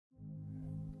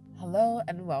Hello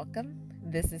and welcome.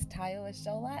 This is Tayo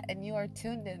Eshola, and you are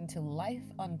tuned into Life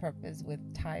on Purpose with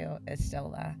Tayo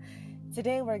Eshola.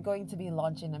 Today, we're going to be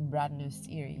launching a brand new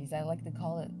series. I like to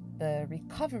call it the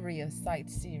Recovery of Sight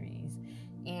series.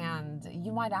 And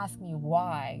you might ask me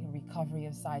why recovery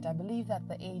of sight. I believe that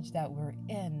the age that we're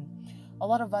in, a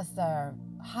lot of us are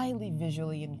highly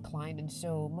visually inclined, and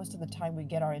so most of the time we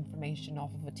get our information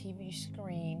off of a TV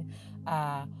screen.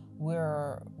 Uh,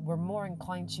 we're more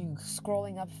inclined to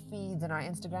scrolling up feeds on our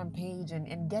Instagram page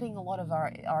and getting a lot of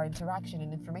our interaction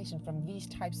and information from these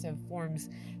types of forms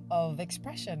of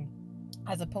expression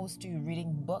as opposed to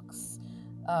reading books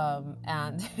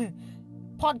and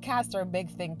podcasts are a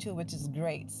big thing too, which is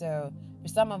great. So for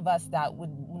some of us that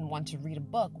wouldn't want to read a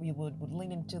book, we would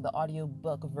lean into the audio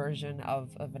book version of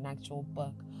an actual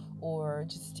book, or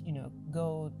just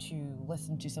go to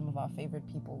listen to some of our favorite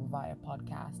people via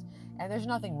podcast. And there's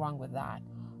nothing wrong with that.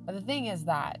 But the thing is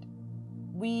that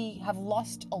we have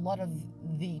lost a lot of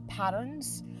the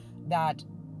patterns that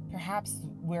perhaps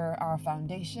were our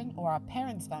foundation or our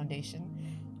parents'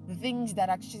 foundation, the things that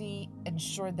actually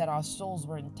ensured that our souls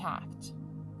were intact.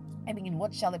 I mean,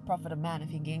 what shall it profit a man if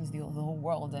he gains the whole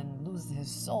world and loses his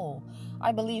soul?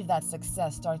 I believe that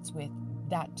success starts with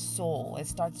that soul. It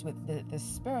starts with the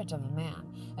spirit of the man.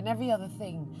 And every other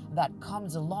thing that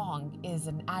comes along is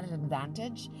an added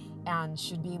advantage and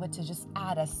should be able to just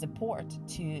add as support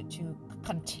to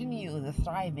continue the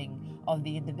thriving of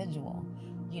the individual.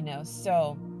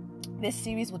 So this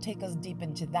series will take us deep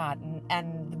into that.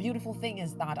 And the beautiful thing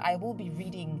is that I will be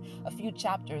reading a few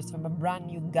chapters from a brand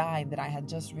new guide that I had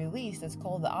just released. It's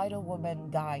called The Idle Woman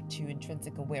Guide to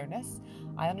Intrinsic Awareness.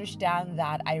 I understand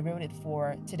that I wrote it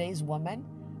for today's woman.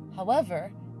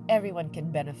 However, everyone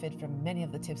can benefit from many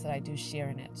of the tips that I do share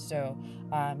in it. So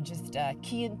just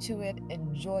key into it,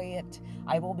 enjoy it.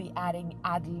 I will be adding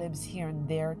ad libs here and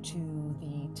there to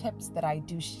the tips that I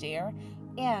do share.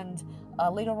 And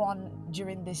later on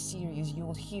during this series, you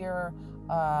will hear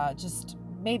just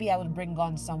maybe I would bring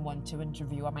on someone to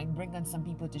interview. I might bring on some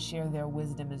people to share their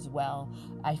wisdom as well.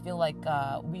 I feel like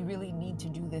we really need to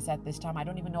do this at this time. I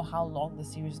don't even know how long the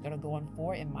series is going to go on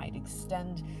for. It might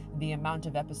extend the amount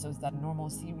of episodes that a normal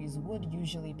series would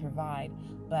usually provide.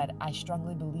 But I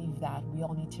strongly believe that we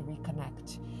all need to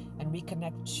reconnect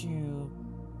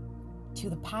to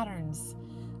the patterns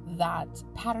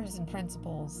and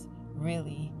principles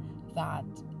really that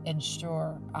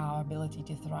ensure our ability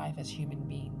to thrive as human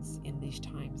beings in these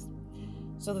times.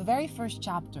 So the very first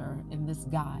chapter in this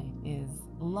guide is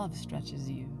Love Stretches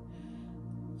You.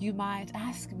 You might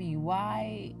ask me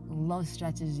why love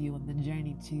stretches you on the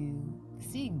journey to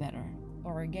seeing better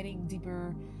or getting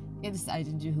deeper insight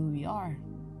into who we are.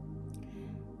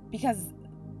 Because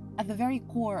at the very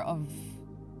core of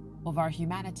our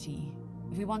humanity,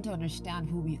 if we want to understand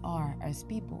who we are as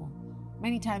people,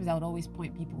 many times I would always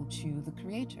point people to the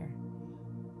Creator,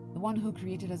 the one who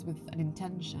created us with an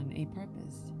intention, a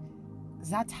purpose.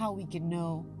 Because that's how we can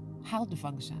know how to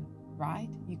function, right?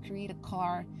 You create a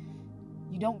car,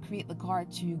 you don't create the car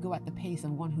to go at the pace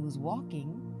of one who is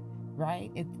walking, right?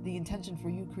 It's the intention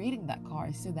for you creating that car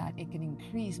is so that it can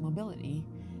increase mobility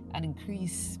and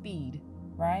increase speed,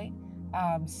 right?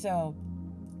 So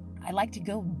I like to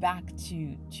go back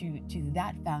to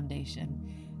that foundation.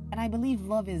 And I believe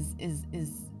love is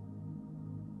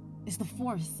the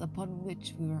force upon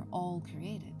which we were all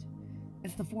created.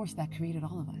 It's the force that created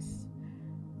all of us.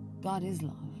 God is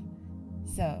love.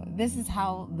 So this is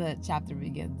how the chapter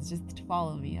begins. Just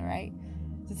follow me, all right?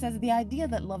 So it says, the idea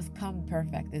that love's come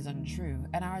perfect is untrue,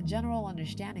 and our general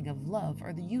understanding of love,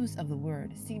 or the use of the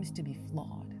word, seems to be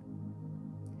flawed.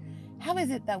 How is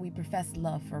it that we profess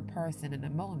love for a person in a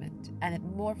moment, and it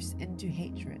morphs into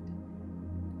hatred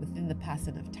within the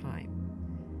passing of time?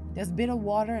 Does bitter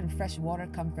water and fresh water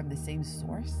come from the same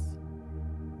source?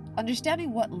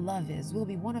 Understanding what love is will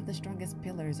be one of the strongest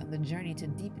pillars on the journey to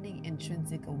deepening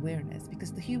intrinsic awareness,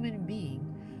 because the human being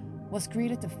was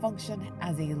created to function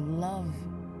as a love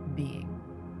being.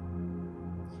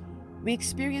 We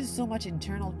experience so much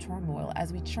internal turmoil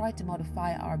as we try to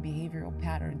modify our behavioral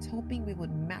patterns, hoping we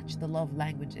would match the love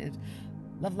languages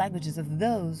of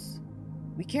those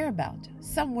we care about,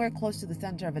 somewhere close to the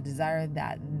center of a desire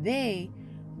that they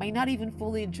might not even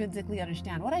fully intrinsically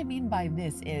understand. What I mean by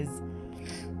this is,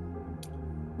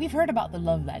 we've heard about the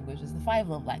love languages, the 5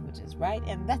 love languages, right?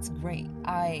 And that's great.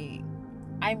 I'm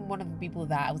one of the people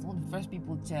that I was one of the first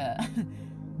people to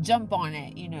jump on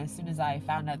it, as soon as I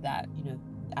found out that,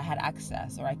 I had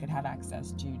access, or I could have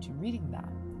access to reading that.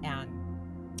 And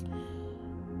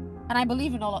I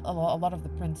believe in a lot of the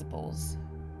principles.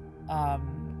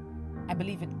 I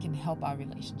believe it can help our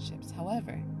relationships.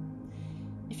 However,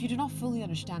 if you do not fully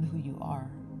understand who you are,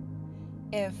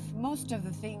 if most of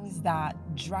the things that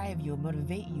drive you,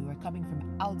 motivate you, are coming from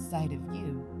outside of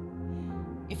you,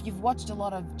 if you've watched a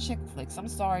lot of chick flicks, I'm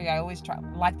sorry, I always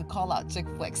like to call out chick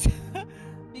flicks,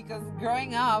 because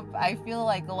growing up, I feel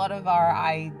like a lot of our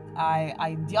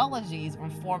ideologies were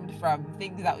formed from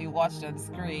things that we watched on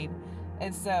screen.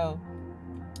 And so,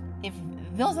 if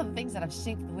those are the things that have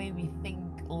shaped the way we think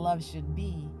love should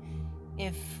be,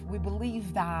 if we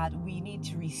believe that we need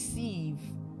to receive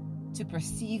to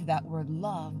perceive that we're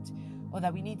loved, or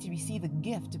that we need to receive a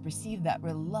gift to perceive that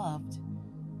we're loved,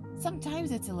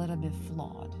 sometimes it's a little bit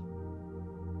flawed.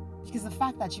 Because the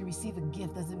fact that you receive a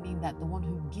gift doesn't mean that the one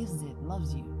who gives it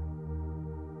loves you.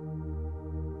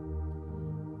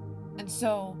 And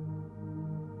so,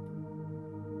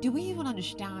 do we even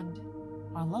understand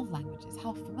our love languages?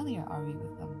 How familiar are we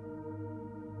with them?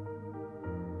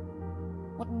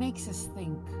 What makes us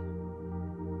think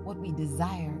what we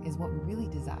desire is what we really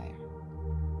desire?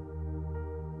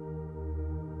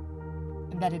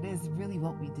 And that it is really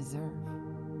what we deserve?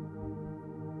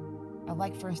 I'd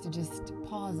like for us to just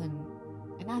pause and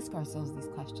ask ourselves these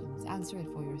questions. Answer it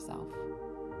for yourself.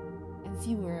 And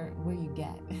see where you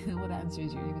get, what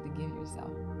answers you're able to give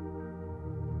yourself.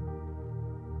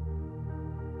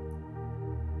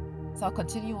 So I'll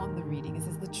continue on the reading. It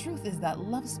says, the truth is that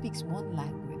love speaks one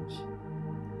language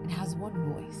and has one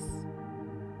voice.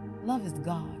 Love is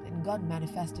God, and God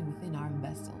manifested within our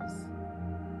vessels.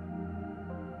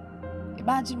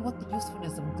 Imagine what the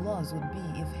usefulness of gloves would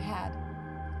be if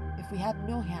we had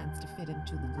no hands to fit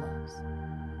into the gloves.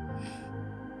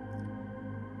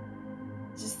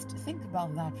 Just think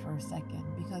about that for a second,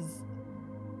 because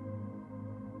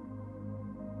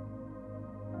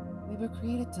we were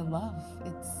created to love.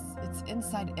 It's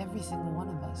inside every single one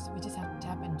of us. We just have to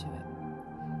tap into it.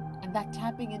 And that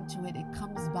tapping into it, it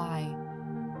comes by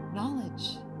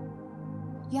knowledge.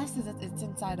 Yes, it's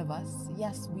inside of us.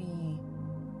 Yes, we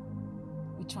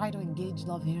try to engage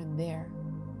love here and there.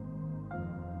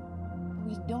 But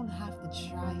we don't have to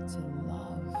try to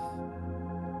love.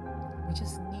 We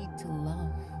just need to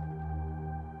love.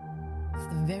 It's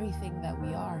the very thing that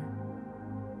we are.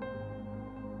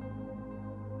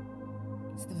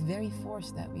 It's the very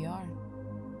force that we are.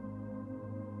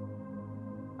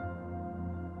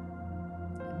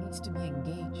 It needs to be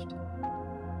engaged.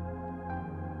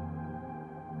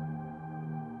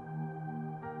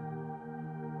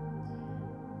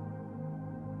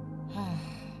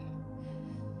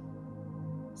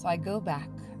 So I go back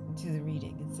to the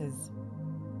reading. It says,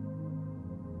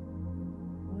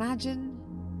 imagine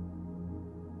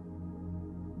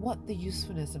what the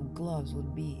usefulness of gloves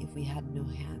would be if we had no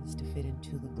hands to fit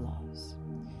into the gloves.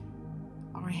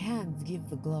 Our hands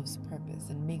give the gloves purpose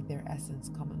and make their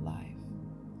essence come alive.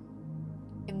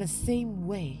 In the same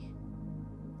way,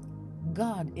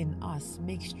 God in us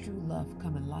makes true love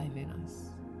come alive in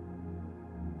us.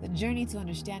 The journey to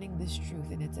understanding this truth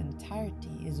in its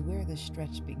entirety is where the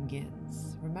stretch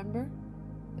begins. Remember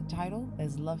the title?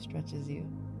 As Love Stretches You,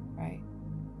 right?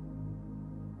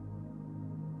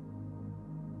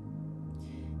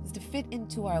 To fit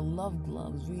into our love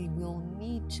gloves, we will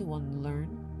need to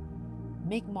unlearn,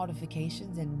 make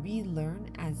modifications, and relearn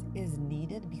as is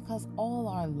needed, because all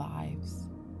our lives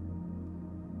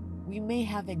we may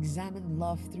have examined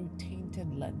love through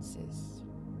tainted lenses.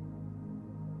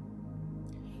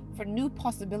 For new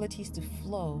possibilities to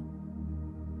flow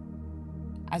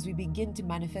as we begin to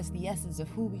manifest the essence of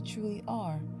who we truly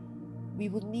are, we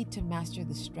will need to master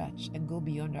the stretch and go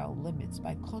beyond our limits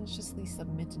by consciously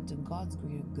submitting to God's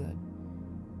greater good,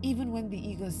 even when the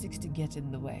ego seeks to get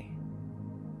in the way.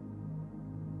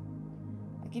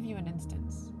 I'll give you an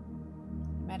instance.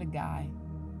 You met a guy.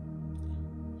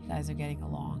 You guys are getting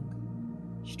along.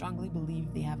 You strongly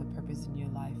believe they have a purpose in your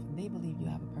life, and they believe you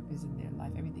have a purpose in their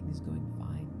life. Everything is going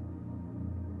fine.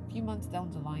 A few months down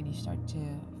the line, you start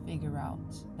to figure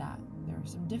out that there are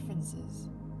some differences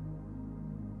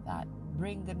that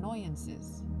bring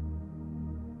annoyances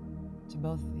to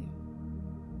both of you.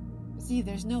 But see,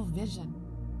 there's no vision.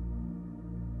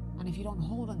 And if you don't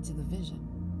hold on to the vision,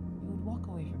 you would walk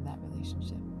away from that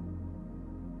relationship.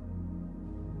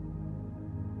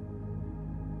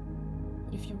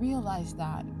 But if you realize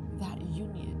that that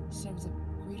union serves a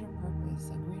greater purpose,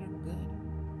 a greater good,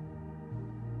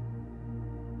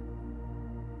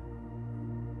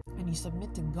 and you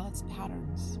submit to God's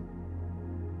patterns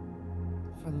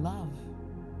for love,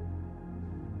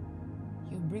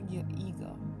 He'll bring your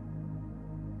ego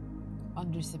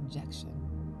under subjection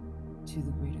to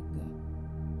the greater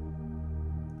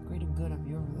good of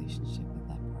your relationship with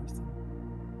that person.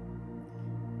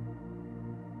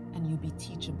 And you'll be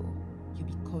teachable, you'll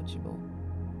be coachable,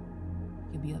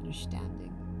 you'll be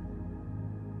understanding,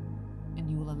 and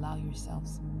you will allow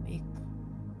yourselves to make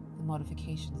the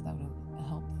modifications that will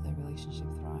help the relationship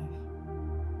thrive.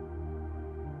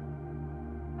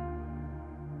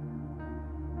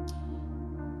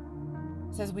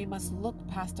 It says we must look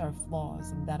past our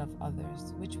flaws and that of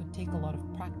others, which would take a lot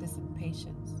of practice and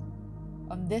patience.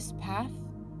 On this path,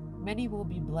 many will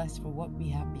be blessed for what we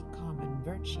have become, and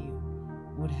virtue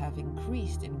would have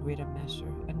increased in greater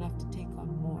measure, enough to take on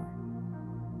more,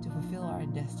 to fulfill our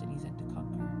destinies and to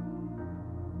conquer.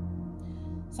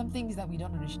 Some things that we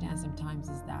don't understand sometimes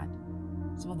is that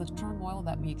some of the turmoil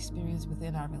that we experience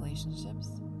within our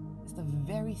relationships is the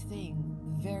very thing,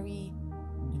 the very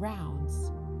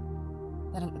grounds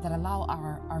that allow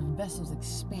our vessels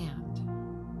expand,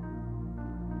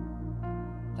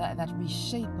 that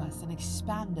reshape us and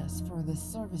expand us for the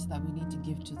service that we need to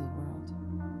give to the world.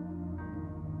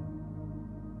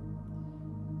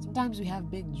 Sometimes we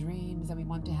have big dreams that we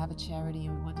want to have a charity,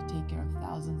 and we want to take care of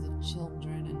thousands of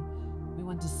children, and we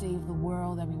want to save the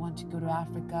world, and we want to go to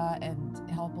Africa and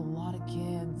help a lot of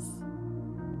kids.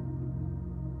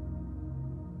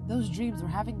 Those dreams, we're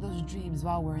having those dreams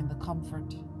while we're in the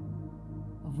comfort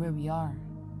of where we are,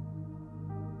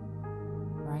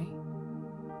 right?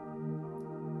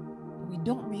 But we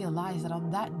don't realize that on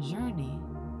that journey,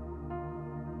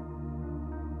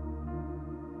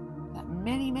 that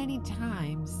many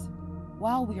times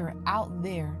while we are out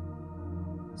there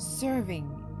serving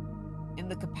in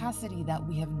the capacity that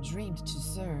we have dreamed to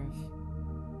serve,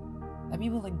 that we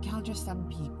will encounter some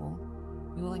people,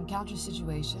 we will encounter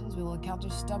situations, we will encounter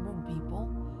stubborn people,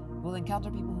 we'll encounter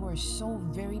people who are so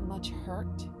very much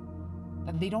hurt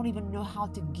that they don't even know how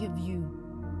to give you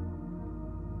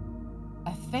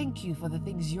a thank you for the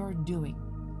things you're doing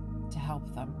to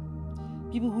help them.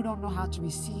 People who don't know how to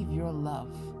receive your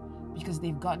love because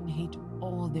they've gotten hate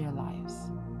all their lives.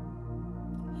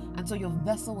 And so your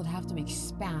vessel would have to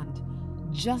expand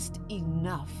just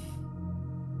enough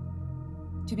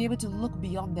to be able to look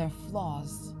beyond their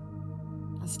flaws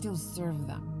and still serve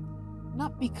them.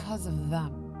 Not because of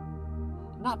them,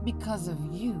 not because of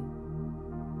you,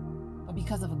 but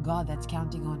because of a God that's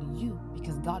counting on you,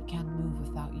 because God can't move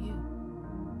without you.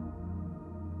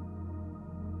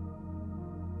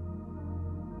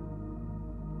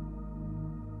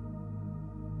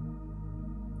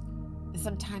 And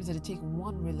sometimes it'll take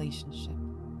one relationship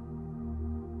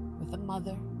with a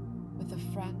mother, with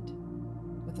a friend,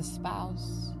 with a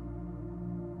spouse.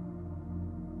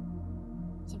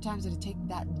 Sometimes it'll take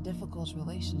that difficult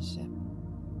relationship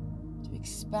to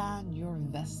expand your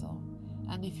vessel.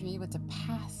 And if you're able to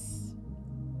pass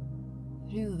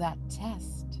through that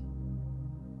test,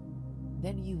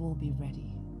 then you will be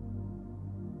ready.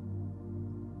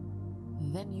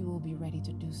 Then you will be ready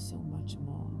to do so much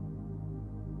more.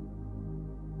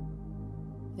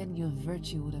 Then your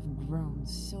virtue would have grown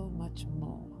so much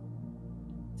more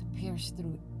to pierce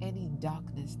through any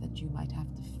darkness that you might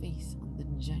have to face on the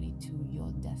journey to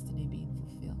your destiny being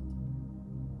fulfilled.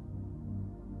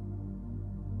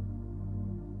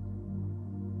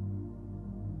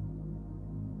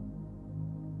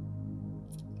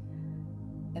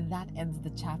 And that ends the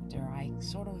chapter. I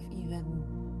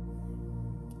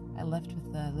left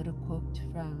with a little quote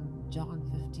from John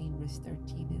 15 verse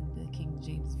 13 in the King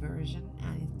James Version,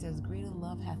 and it says, "Greater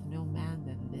love hath no man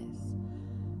than this,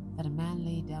 that a man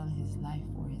lay down his life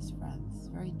for his friends."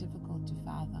 Very difficult to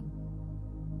fathom,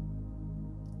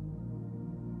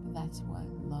 but that's what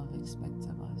love expects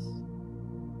of us.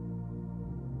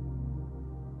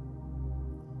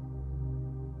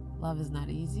 Love is not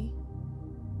easy,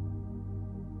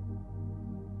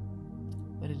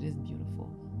 but it is beautiful.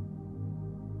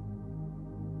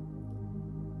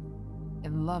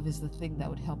 And love is the thing that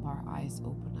would help our eyes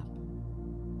open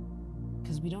up,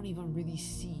 because we don't even really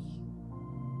see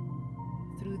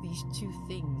through these two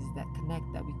things that connect,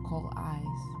 that we call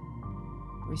eyes.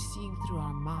 We're seeing through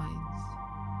our minds.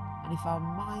 And if our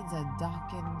minds are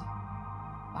darkened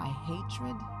by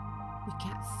hatred, we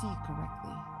can't see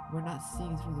correctly. We're not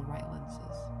seeing through the right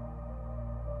lenses.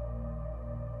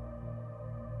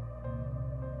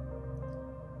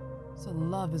 So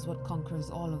love is what conquers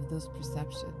all of those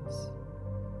perceptions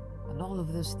and all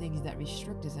of those things that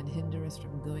restrict us and hinder us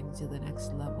from going to the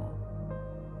next level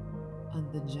on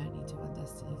the journey to our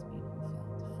destinies being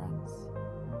fulfilled. Friends,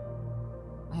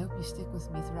 I hope you stick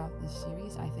with me throughout this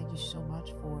series. I thank you so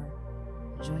much for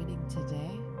joining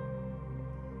today,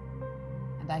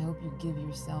 and I hope you give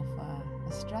yourself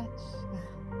a stretch.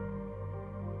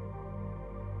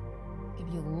 Give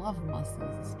your love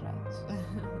muscles a stretch.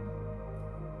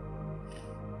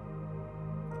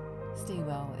 Stay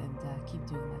well and keep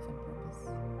doing life on purpose.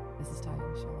 This is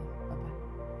Tayo Shola.